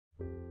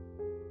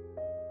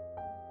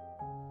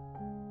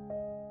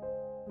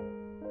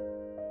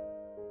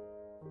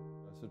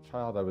a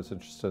child, I was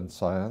interested in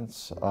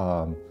science,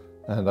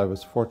 and I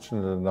was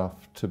fortunate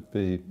enough to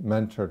be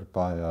mentored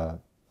by a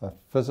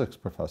physics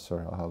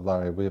professor,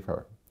 Larry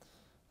Weaver.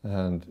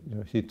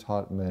 And he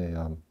taught me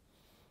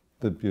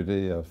the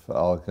beauty of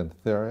elegant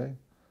theory,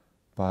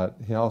 but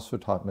he also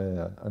taught me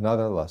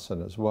another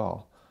lesson as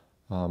well.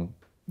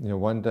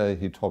 One day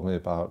he told me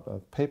about a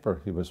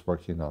paper he was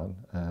working on,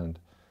 and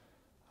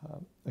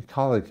a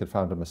colleague had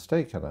found a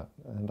mistake in it,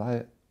 and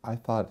I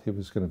thought he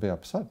was going to be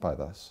upset by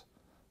this,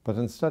 but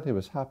instead he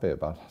was happy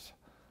about it.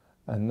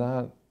 And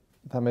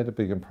that made a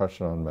big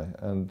impression on me,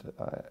 and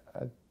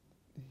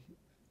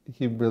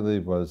he really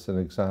was an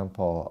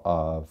example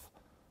of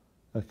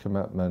a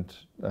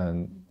commitment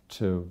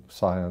to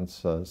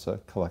science as a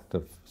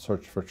collective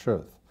search for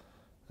truth.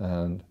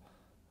 And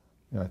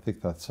I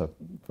think that's a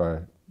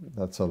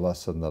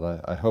lesson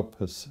that I hope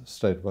has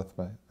stayed with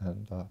me.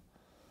 And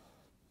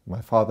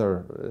my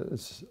father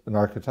is an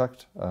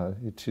architect.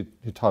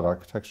 He taught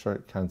architecture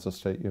at Kansas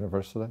State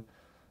University,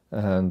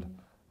 and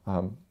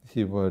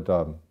he would,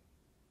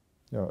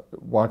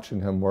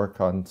 watching him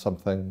work on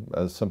something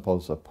as simple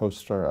as a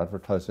poster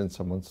advertising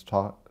someone's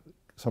talk,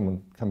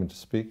 someone coming to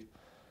speak,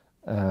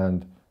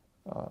 and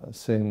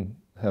seeing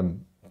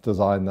him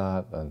design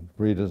that and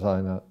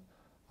redesign it,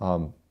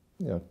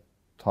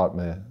 taught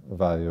me a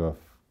value of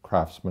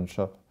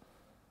craftsmanship.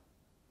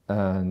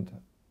 And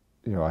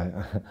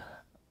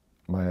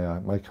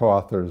my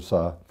co-authors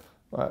have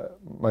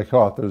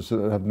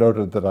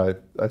noted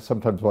that I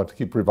sometimes want to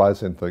keep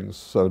revising things,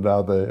 so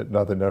now they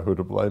know who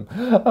to blame.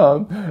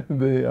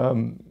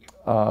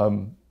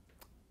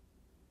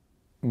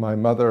 My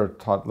mother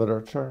taught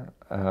literature,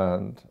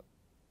 and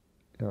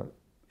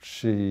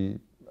she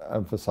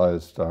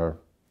emphasized our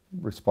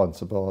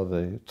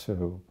responsibility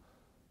to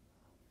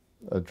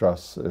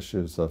address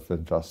issues of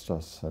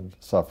injustice and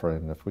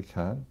suffering if we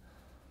can.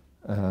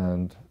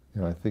 And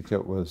I think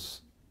it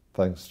was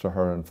thanks to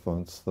her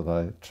influence that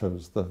I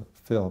chose the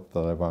field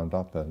that I wound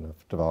up in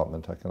of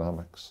development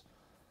economics.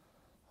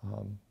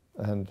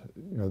 And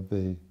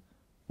the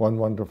one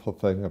wonderful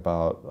thing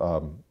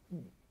about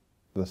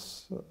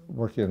this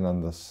working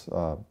on this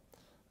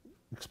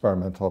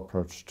experimental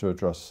approach to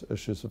address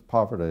issues of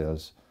poverty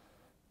is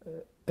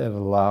it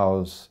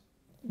allows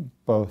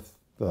both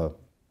the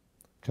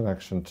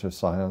connection to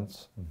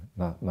science,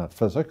 not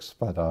physics,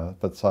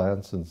 but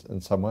science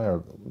in some way, or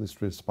at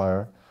least we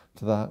aspire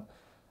to that,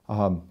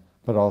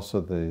 but also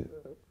the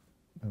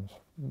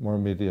more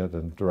immediate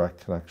and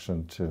direct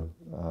connection to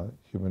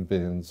human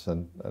beings,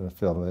 and a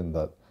feeling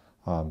that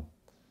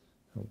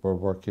we're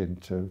working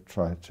to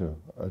try to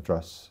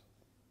address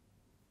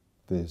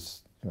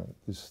these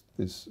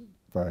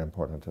very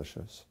important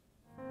issues.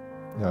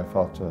 I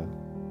felt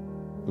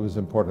it was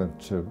important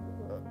to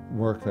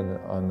work on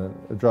and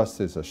address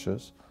these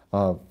issues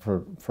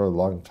for a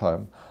long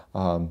time.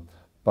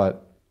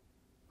 But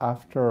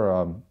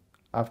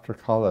after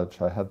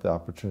college, I had the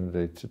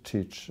opportunity to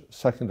teach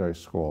secondary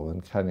school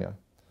in Kenya,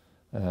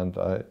 and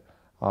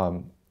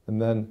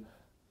then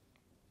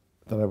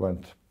I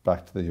went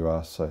back to the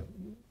U.S. I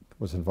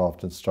was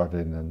involved in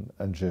starting an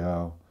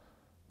NGO,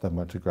 then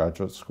went to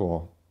graduate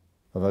school.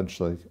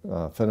 Eventually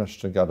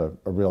finished and got a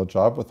real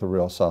job with a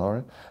real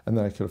salary, and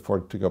then I could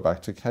afford to go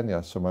back to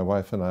Kenya. So my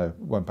wife and I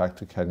went back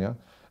to Kenya,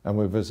 and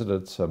we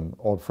visited some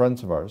old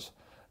friends of ours,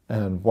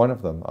 and one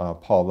of them,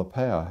 Paul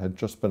Lepea, had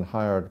just been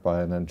hired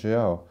by an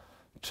NGO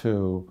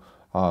to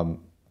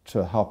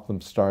help them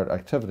start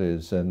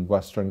activities in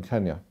Western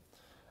Kenya.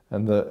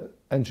 And the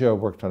NGO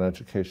worked on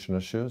education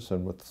issues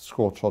and with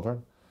school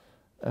children,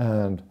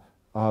 and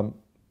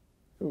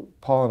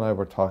Paul and I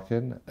were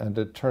talking, and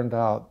it turned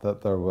out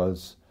that there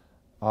was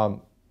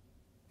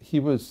he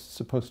was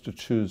supposed to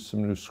choose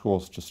some new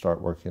schools to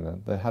start working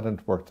in. They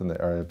hadn't worked in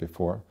the area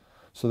before,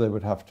 so they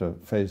would have to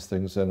phase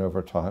things in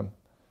over time.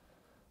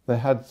 They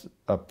had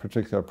a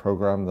particular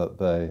program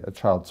a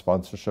child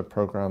sponsorship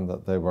program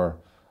that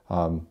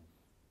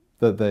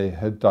they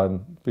had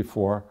done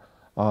before,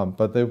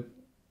 but they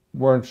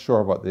weren't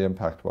sure what the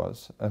impact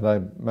was. And I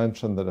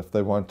mentioned that if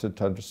they wanted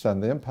to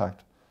understand the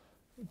impact,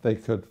 they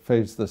could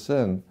phase this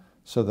in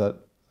so that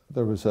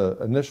there was an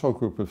initial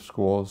group of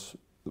schools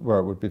where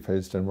it would be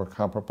phased in were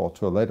comparable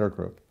to a later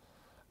group.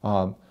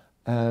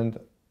 And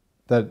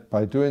that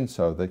by doing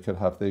so, they could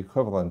have the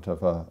equivalent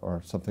of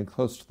or something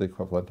close to the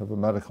equivalent of a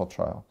medical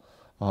trial,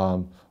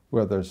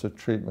 where there's a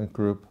treatment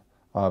group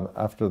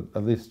after,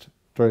 at least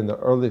during the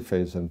early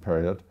phase-in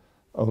period,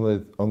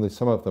 only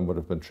some of them would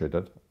have been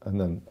treated,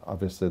 and then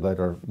obviously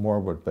later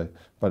more would be.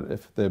 But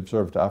if they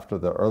observed after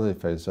the early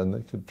phase-in,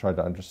 they could try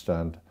to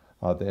understand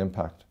the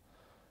impact.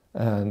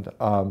 And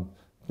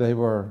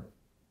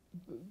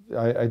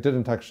I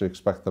didn't actually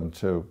expect them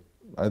to,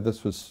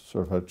 this was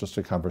sort of just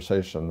a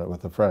conversation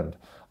with a friend.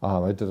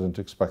 I didn't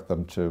expect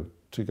them to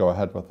go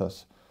ahead with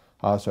this.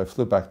 So I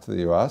flew back to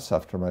the US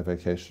after my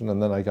vacation,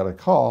 and then I got a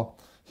call.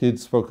 He'd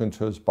spoken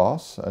to his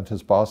boss, and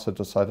his boss had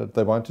decided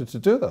they wanted to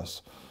do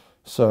this.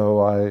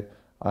 So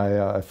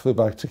I flew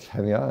back to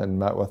Kenya and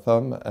met with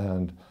them,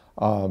 and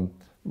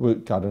we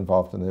got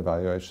involved in the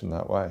evaluation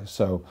that way.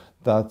 So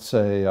that's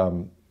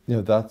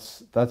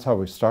that's how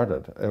we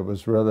started. It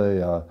was really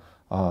a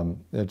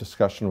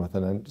discussion with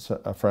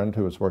a friend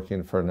who was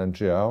working for an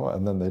NGO,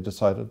 and then they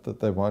decided that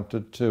they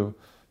wanted to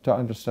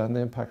understand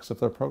the impacts of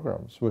their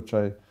programs, which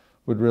I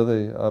would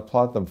really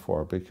applaud them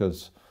for,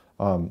 because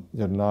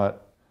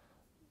not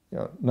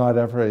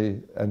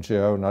every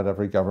NGO, not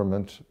every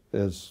government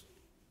is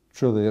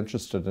truly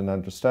interested in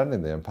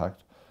understanding the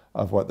impact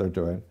of what they're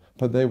doing,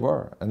 but they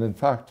were. And in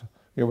fact,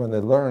 when they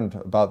learned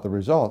about the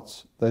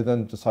results, they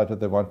then decided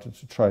they wanted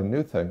to try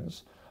new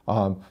things,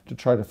 to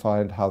try to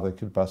find how they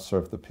could best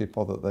serve the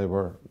people that they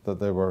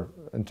were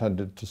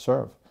intended to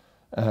serve.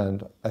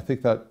 And I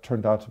think that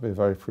turned out to be a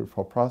very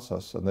fruitful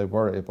process, and they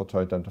were able to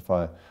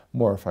identify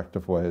more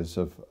effective ways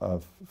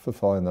of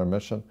fulfilling their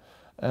mission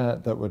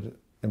that would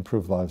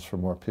improve lives for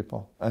more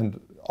people. And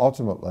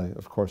ultimately,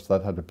 of course,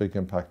 that had a big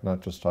impact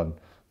not just on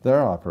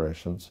their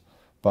operations,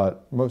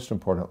 but most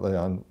importantly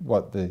on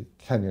what the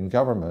Kenyan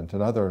government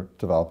and other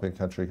developing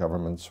country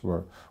governments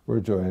were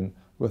doing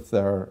with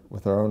their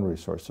own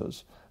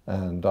resources.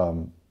 And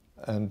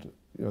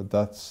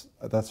that's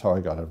how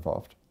I got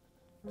involved.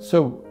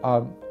 So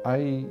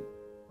I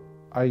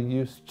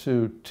used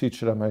to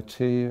teach at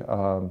MIT.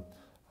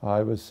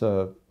 I was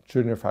a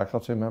junior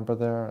faculty member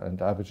there, and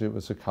Abhijit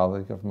was a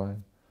colleague of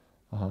mine.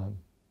 I'll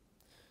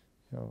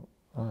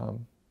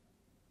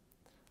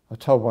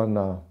tell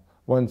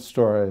one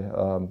story.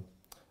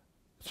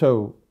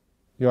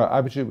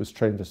 Abhijit was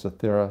trained as a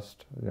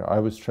theorist. I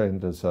was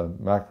trained as a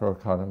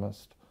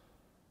macroeconomist.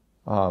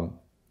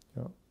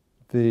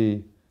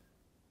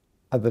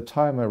 At the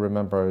time, I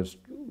remember I was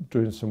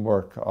doing some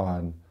work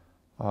on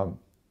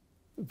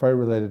very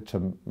related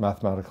to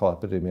mathematical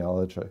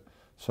epidemiology.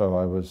 So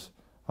I was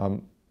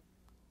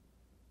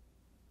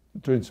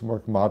doing some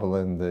work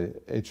modeling the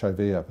HIV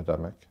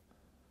epidemic.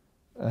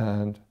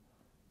 And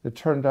it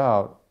turned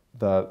out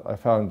that I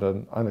found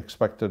an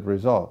unexpected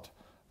result,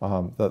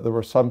 that there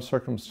were some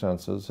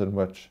circumstances in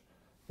which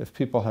if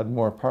people had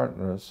more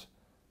partners,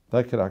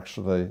 that could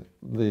actually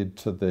lead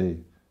to the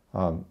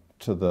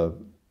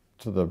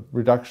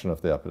reduction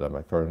of the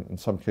epidemic, or in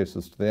some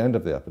cases to the end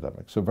of the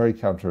epidemic. So very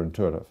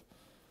counterintuitive.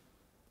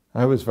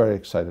 I was very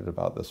excited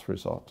about this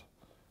result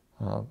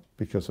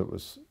because it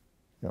was,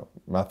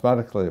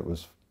 mathematically it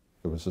was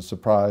a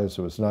surprise.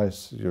 It was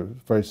nice.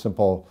 Very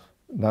simple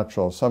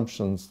natural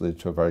assumptions lead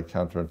to a very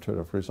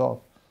counterintuitive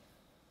result.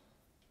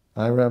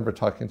 I remember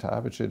talking to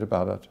Abhijit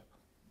about it,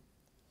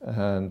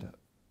 and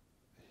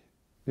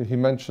he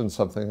mentioned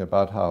something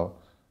about how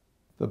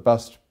the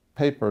best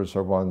papers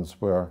are ones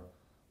where,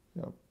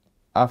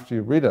 after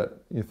you read it,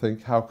 you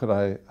think, how could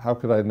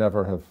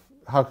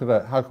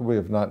we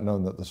have not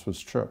known that this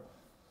was true?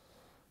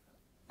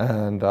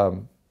 And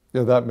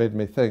that made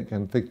me think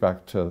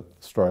back to the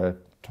story I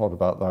told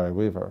about Larry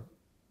Weaver.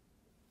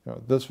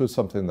 This was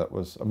something that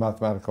was a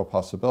mathematical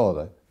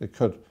possibility. It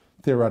could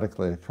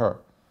theoretically occur,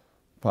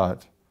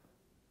 but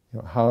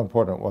how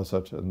important was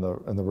it in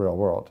the real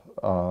world?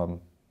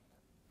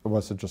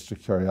 Was it just a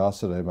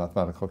curiosity, a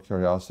mathematical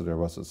curiosity, or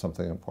was it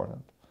something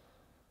important?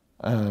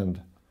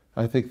 And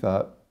I think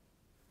that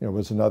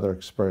was another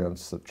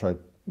experience that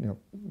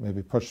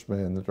maybe pushed me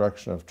in the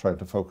direction of trying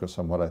to focus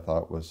on what I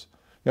thought was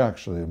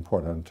actually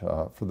important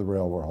for the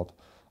real world.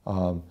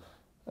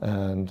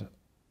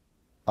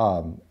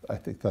 I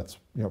think that's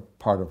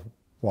part of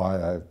why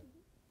I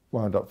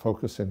wound up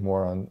focusing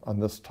more on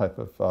this type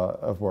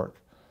of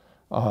work.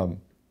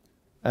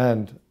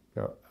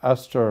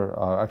 Esther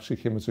actually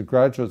came as a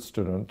graduate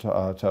student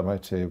to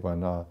MIT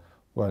when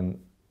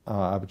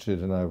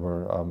Abhijit and I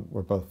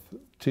were both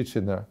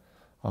teaching there.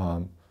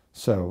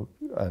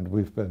 And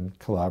we've been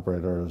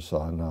collaborators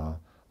on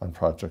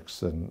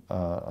projects on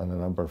a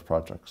number of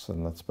projects,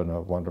 and that's been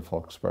a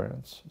wonderful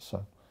experience.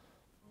 So.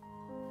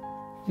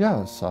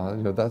 Yes,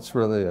 that's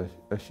really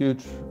a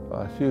huge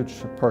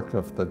perk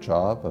of the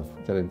job, of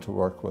getting to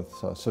work with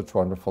such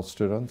wonderful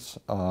students.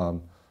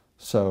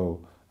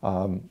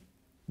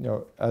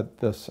 At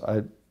this,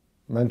 I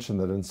mentioned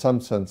that in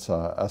some sense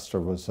Esther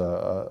was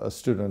a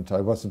student. I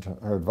wasn't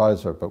her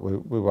advisor, but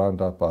we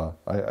wound up.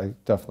 I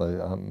definitely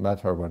met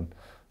her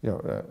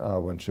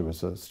when she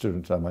was a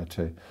student at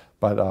MIT.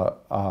 But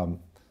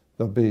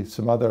there'll be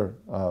some other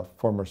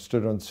former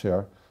students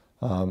here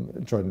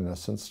joining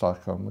us in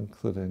Stockholm,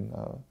 including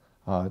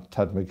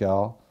Ted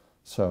Miguel.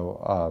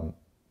 So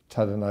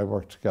Ted and I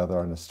worked together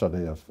on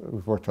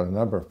we've worked on a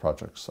number of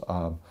projects.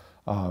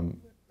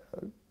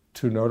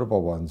 Two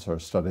notable ones are a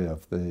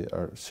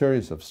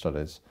series of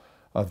studies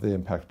of the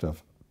impact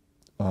of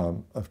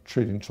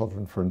treating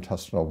children for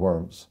intestinal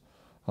worms,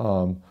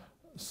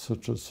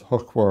 such as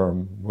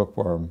hookworm,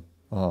 whipworm,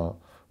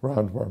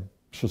 roundworm,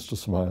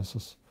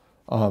 schistosomiasis.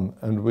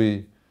 And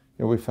we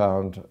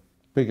found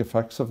big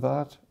effects of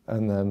that,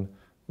 and then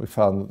we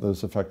found that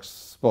those effects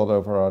spilled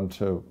over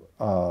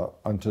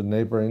onto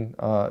neighboring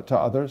to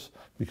others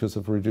because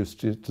of reduced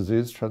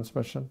disease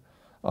transmission.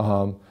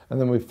 And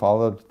then we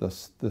followed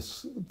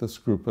this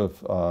group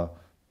of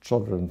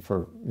children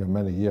for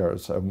many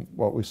years, and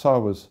what we saw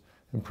was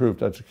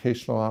improved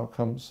educational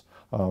outcomes,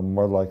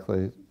 more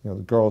likely, the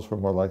girls were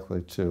more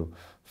likely to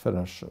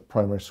finish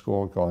primary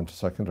school, go on to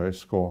secondary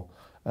school,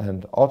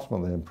 and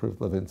ultimately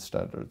improve living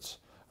standards.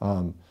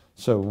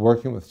 So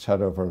working with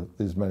Chet over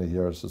these many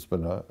years has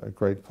been a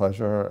great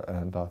pleasure,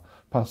 and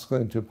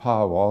Pascaline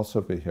Dupont will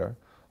also be here.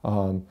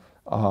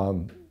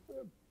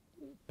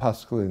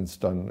 Pascaline's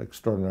done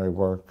extraordinary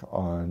work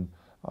on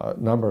a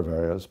number of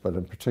areas, but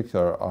in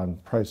particular on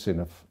pricing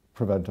of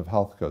preventive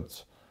health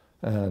goods.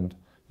 And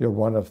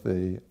one of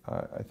the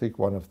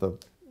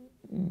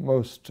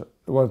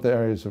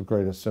areas of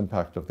greatest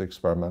impact of the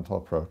experimental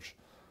approach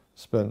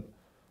has been,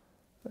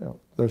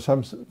 there's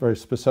some very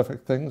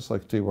specific things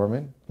like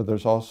deworming, but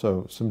there's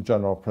also some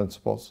general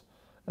principles.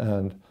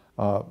 And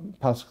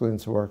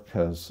Pascaline's work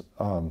has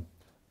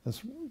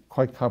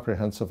quite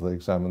comprehensively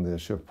examined the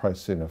issue of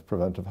pricing of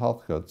preventive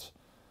health goods.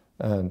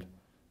 And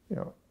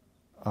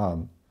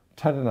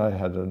Ted and I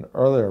had an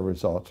earlier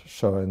result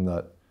showing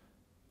that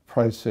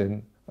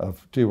pricing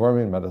of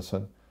deworming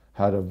medicine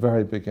had a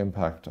very big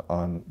impact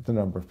on the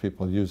number of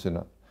people using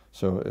it.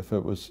 So if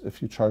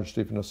you charged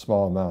even a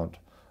small amount,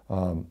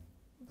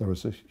 there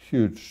was a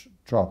huge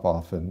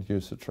drop-off in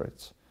usage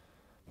rates.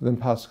 But then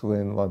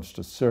Pascaline launched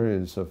a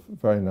series of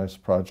very nice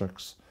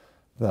projects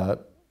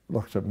that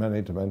looked at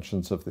many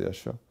dimensions of the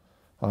issue.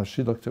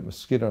 She looked at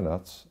mosquito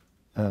nets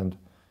and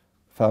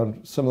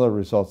found similar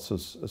results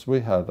as we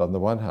had on the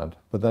one hand,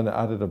 but then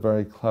added a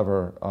very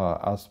clever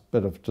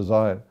bit of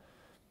design.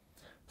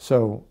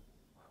 So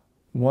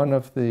when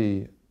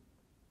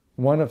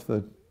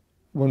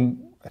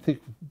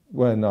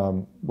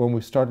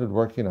we started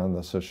working on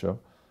this issue,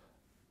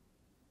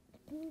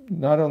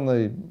 not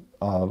only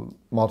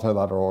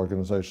multilateral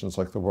organizations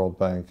like the World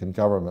Bank and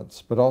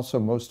governments, but also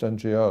most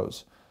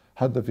NGOs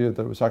had the view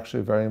that it was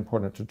actually very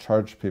important to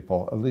charge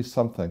people at least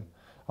something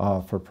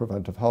for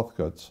preventive health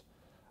goods.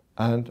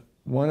 And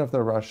one of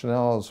their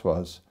rationales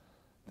was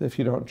that if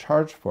you don't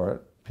charge for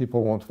it,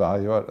 people won't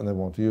value it and they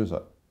won't use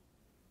it.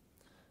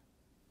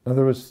 Now,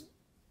 there was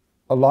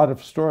a lot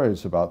of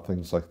stories about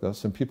things like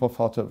this, and people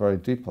felt it very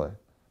deeply.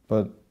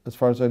 But as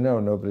far as I know,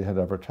 nobody had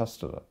ever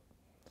tested it.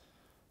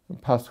 And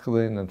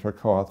Pascaline and her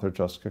co-author,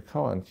 Jessica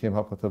Cohen, came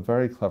up with a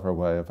very clever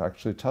way of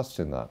actually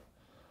testing that.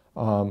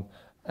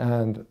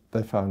 And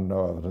they found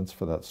no evidence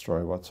for that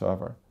story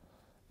whatsoever.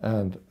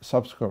 And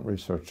subsequent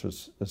research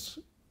is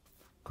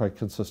quite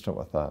consistent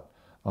with that.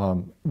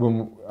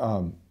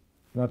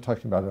 Not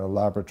talking about in a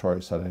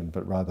laboratory setting,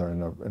 but rather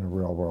in a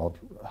real-world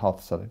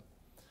health setting.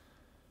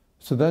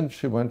 So then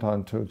she went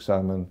on to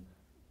examine,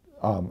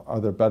 are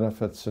there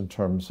benefits in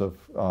terms of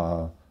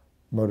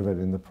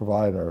motivating the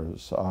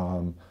providers,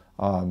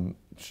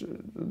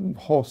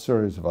 whole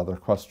series of other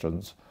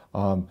questions.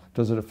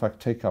 Does it affect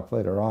take-up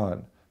later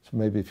on? So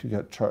maybe if you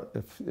get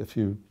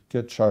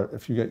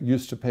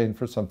used to paying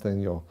for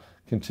something, you'll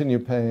continue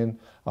paying.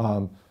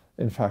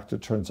 In fact,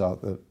 it turns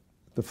out that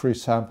the free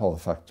sample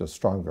effect is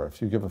stronger.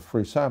 If you give a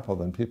free sample,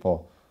 then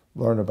people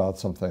learn about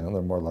something and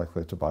they're more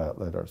likely to buy it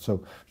later.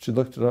 So she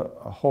looked at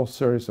a whole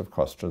series of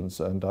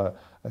questions, and I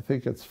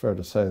think it's fair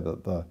to say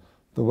that the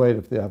weight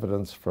of the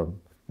evidence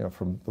from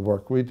the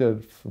work we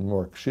did, from the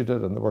work she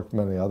did, and the work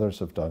many others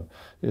have done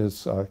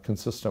is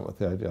consistent with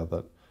the idea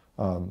that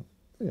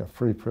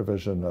free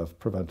provision of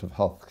preventive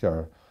health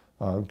care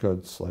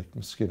goods like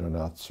mosquito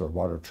nets or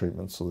water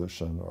treatment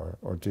solution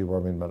or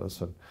deworming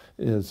medicine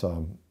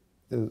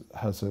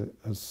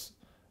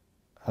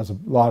has a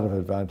lot of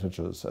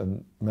advantages,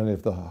 and many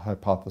of the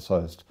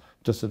hypothesized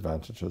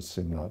disadvantages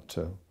seem not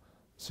to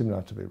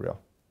be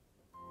real.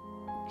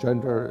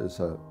 Gender is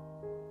a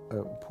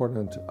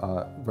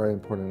very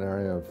important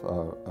area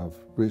of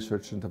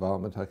research and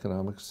development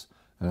economics,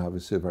 and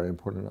obviously a very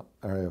important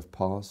area of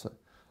policy.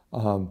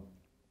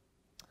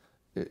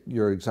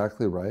 You're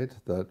exactly right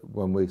that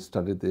when we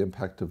studied the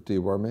impact of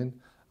deworming,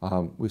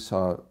 we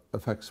saw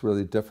effects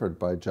really differed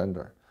by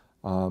gender.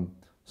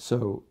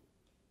 So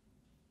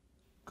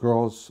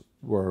girls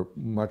were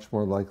much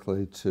more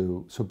likely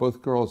so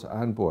both girls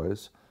and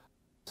boys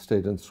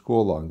stayed in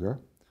school longer,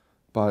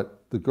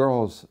 but the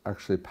girls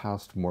actually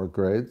passed more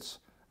grades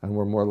and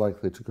were more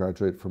likely to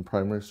graduate from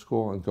primary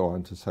school and go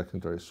on to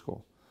secondary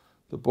school.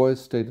 The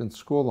boys stayed in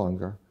school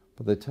longer,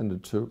 but they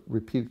tended to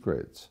repeat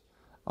grades.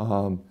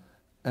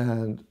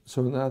 And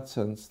so in that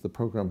sense, the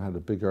program had a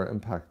bigger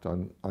impact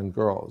on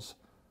girls.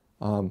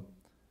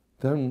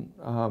 Then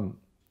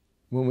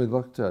when we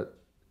looked at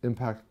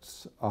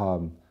impacts,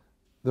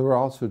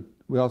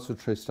 we also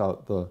traced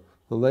out the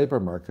labor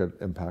market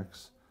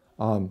impacts.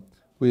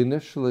 We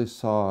initially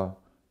saw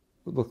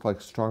what looked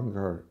like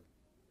stronger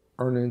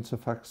earnings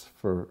effects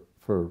for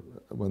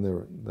when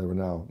they were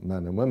now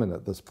men and women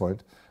at this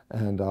point,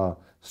 and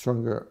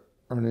stronger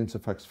earnings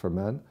effects for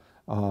men.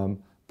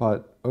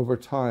 But over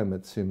time,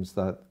 it seems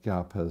that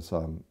gap is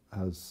not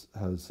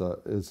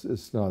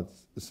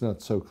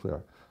so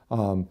clear.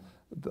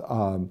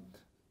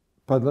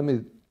 But let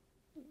me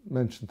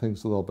mention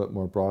things a little bit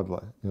more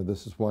broadly.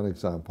 This is one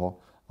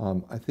example.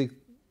 I think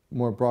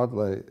more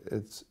broadly,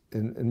 it's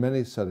in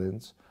many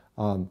settings,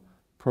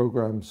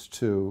 programs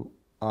to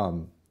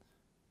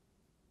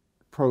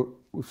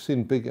we've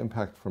seen big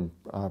impact from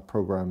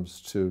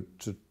programs to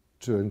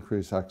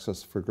increase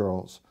access for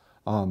girls.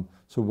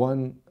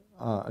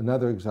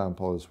 Another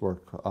example is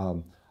work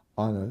on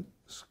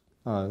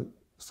a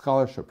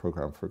scholarship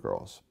program for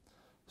girls.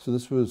 So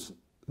this was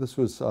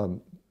a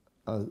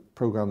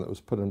program that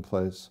was put in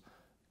place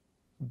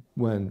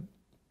when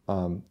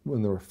there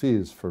were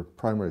fees for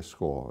primary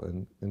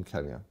school in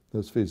Kenya.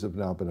 Those fees have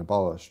now been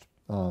abolished.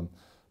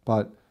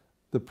 But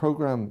the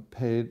program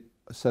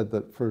said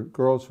that for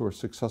girls who were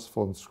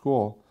successful in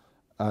school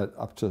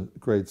up to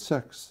grade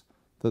 6,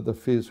 that the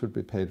fees would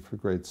be paid for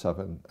grade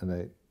 7 and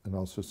 8, and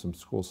also some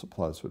school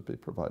supplies would be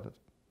provided.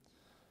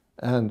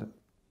 And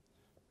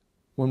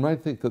one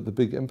might think that the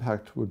big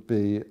impact would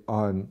be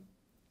on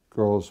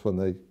girls when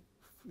they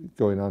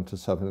going on to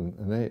 7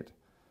 and 8.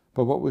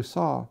 But what we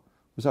saw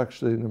was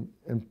actually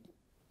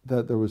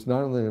that there was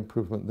not only an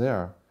improvement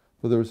there,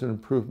 but there was an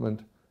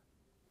improvement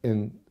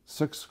in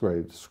 6th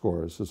grade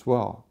scores as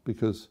well,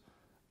 because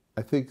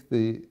I think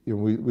we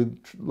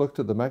looked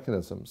at the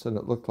mechanisms, and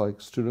it looked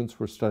like students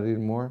were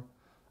studying more,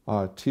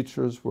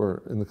 teachers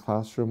were in the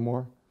classroom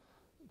more.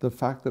 The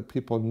fact that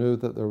people knew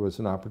that there was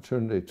an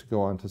opportunity to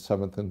go on to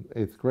 7th and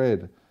 8th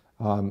grade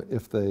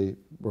if they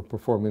were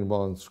performing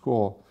well in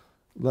school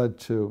led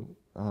to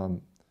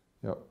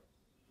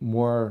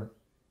more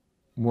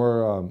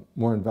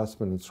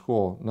investment in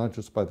school, not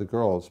just by the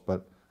girls,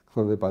 but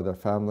clearly by their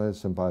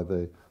families and by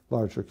the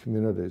larger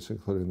communities,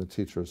 including the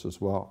teachers as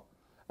well.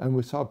 And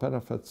we saw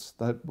benefits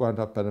that wound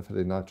up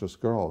benefiting not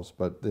just girls,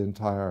 but the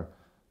entire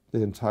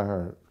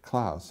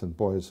class and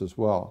boys as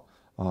well,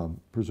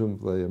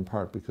 presumably in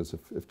part because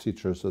if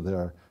teachers are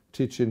there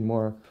teaching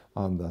more,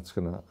 that's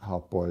going to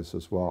help boys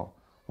as well.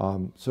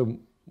 So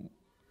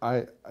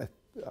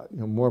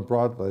more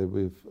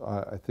broadly,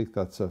 I think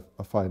that's a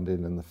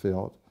finding in the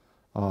field.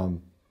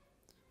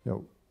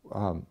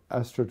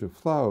 Esther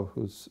Duflo,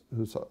 who's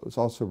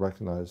also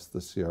recognized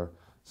this year,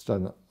 has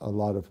done a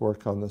lot of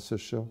work on this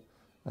issue,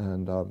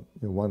 and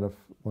one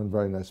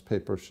very nice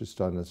paper she's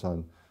done is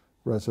on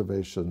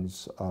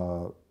reservations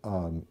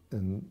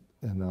in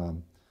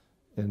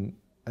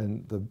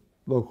the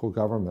local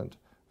government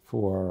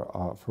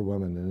for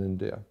women in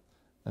India,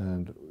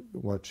 and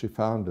what she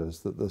found is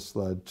that this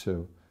led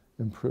to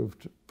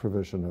improved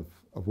provision of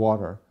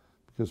water,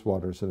 because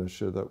water is an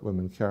issue that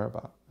women care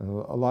about. And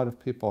a lot of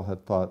people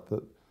had thought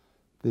that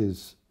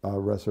these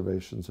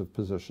reservations of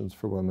positions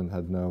for women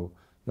had no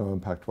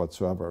impact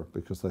whatsoever,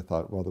 because they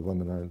thought, well, the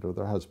women are under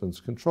their husband's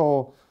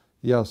control.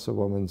 Yes, a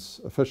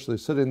woman's officially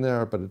sitting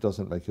there, but it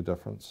doesn't make a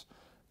difference.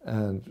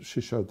 And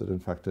she showed that, in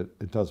fact,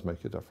 it does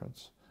make a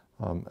difference,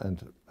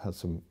 and has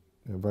some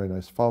very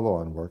nice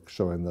follow-on work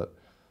showing that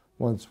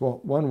once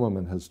one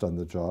woman has done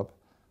the job,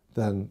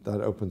 then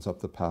that opens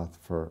up the path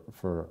for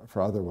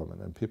other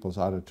women, and people's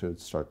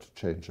attitudes start to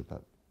change a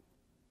bit.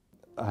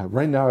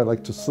 Right now, I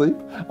like to sleep,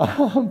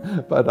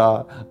 but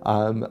I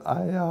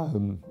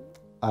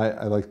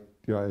like,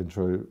 I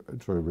enjoy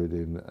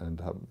reading,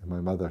 and my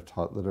mother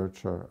taught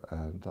literature,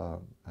 and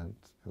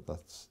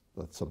that's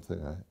something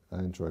I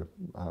enjoy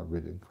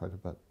reading quite a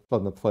bit.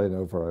 On the plane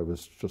over, I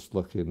was just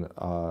looking.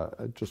 I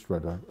just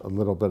read a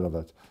little bit of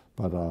it,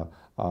 but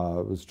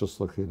I was just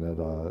looking at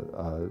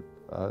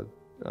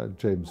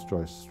James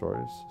Joyce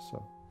stories.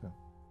 So.